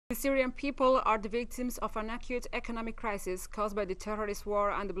The Syrian people are the victims of an acute economic crisis caused by the terrorist war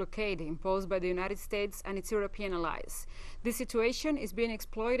and the blockade imposed by the United States and its European allies. This situation is being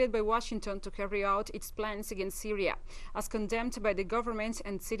exploited by Washington to carry out its plans against Syria, as condemned by the government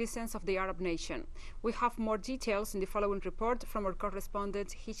and citizens of the Arab nation. We have more details in the following report from our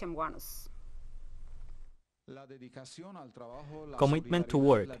correspondent Hisham Wanos. Commitment to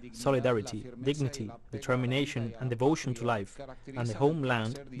work, solidarity, dignity, determination and devotion to life and the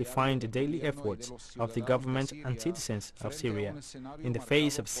homeland define the daily efforts of the government and citizens of Syria in the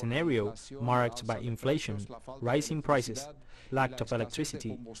face of a scenario marked by inflation, rising prices, lack of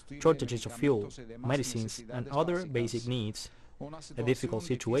electricity, shortages of fuel, medicines and other basic needs. A difficult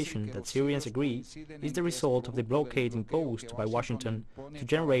situation that Syrians agree is the result of the blockade imposed by Washington to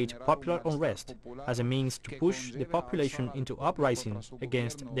generate popular unrest as a means to push the population into uprising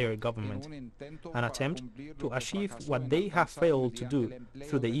against their government, an attempt to achieve what they have failed to do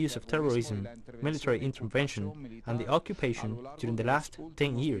through the use of terrorism, military intervention and the occupation during the last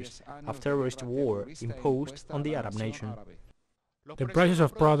 10 years of terrorist war imposed on the Arab nation. The prices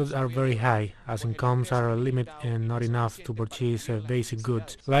of products are very high, as incomes are a limit and not enough to purchase basic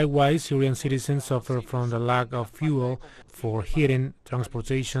goods. Likewise, Syrian citizens suffer from the lack of fuel for heating,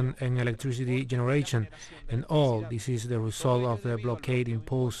 transportation and electricity generation, and all this is the result of the blockade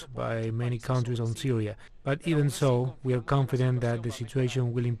imposed by many countries on Syria. But even so, we are confident that the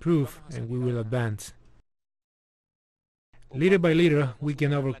situation will improve and we will advance. Little by little, we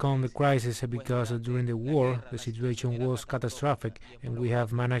can overcome the crisis because during the war, the situation was catastrophic and we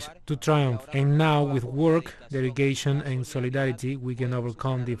have managed to triumph. And now, with work, dedication and solidarity, we can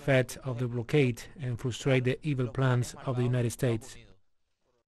overcome the effect of the blockade and frustrate the evil plans of the United States.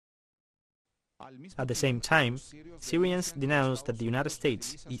 At the same time, Syrians denounce that the United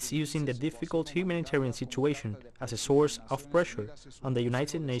States is using the difficult humanitarian situation as a source of pressure on the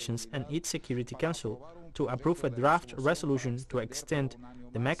United Nations and its Security Council to approve a draft resolution to extend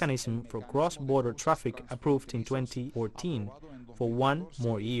the mechanism for cross-border traffic approved in 2014 for one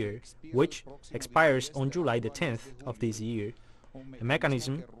more year, which expires on July the 10th of this year. A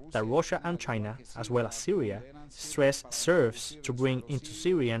mechanism that Russia and China, as well as Syria, stress serves to bring into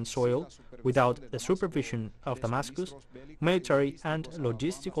Syrian soil, without the supervision of Damascus, military and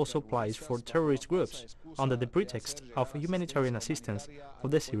logistical supplies for terrorist groups under the pretext of humanitarian assistance for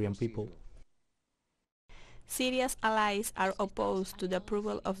the Syrian people. Syria's allies are opposed to the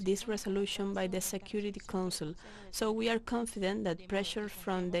approval of this resolution by the Security Council, so we are confident that pressure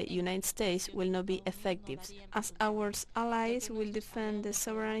from the United States will not be effective, as our allies will defend the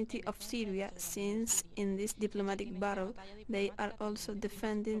sovereignty of Syria, since in this diplomatic battle they are also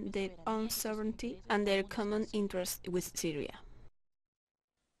defending their own sovereignty and their common interest with Syria.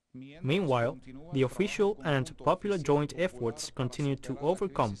 Meanwhile, the official and popular joint efforts continue to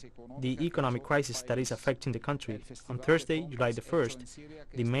overcome the economic crisis that is affecting the country. On Thursday, July the 1st,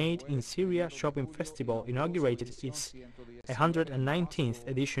 the Made in Syria Shopping Festival inaugurated its 119th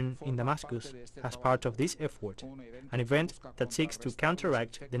edition in Damascus as part of this effort, an event that seeks to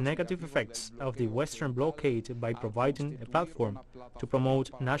counteract the negative effects of the Western blockade by providing a platform to promote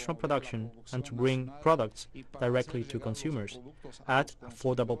national production and to bring products directly to consumers at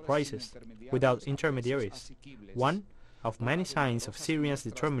affordable prices, without intermediaries, one of many signs of Syrians'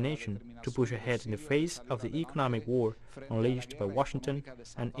 determination to push ahead in the face of the economic war unleashed by Washington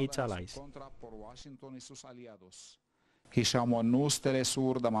and its allies. Hisham Wanos,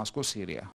 Telesur, Damascus, Syria.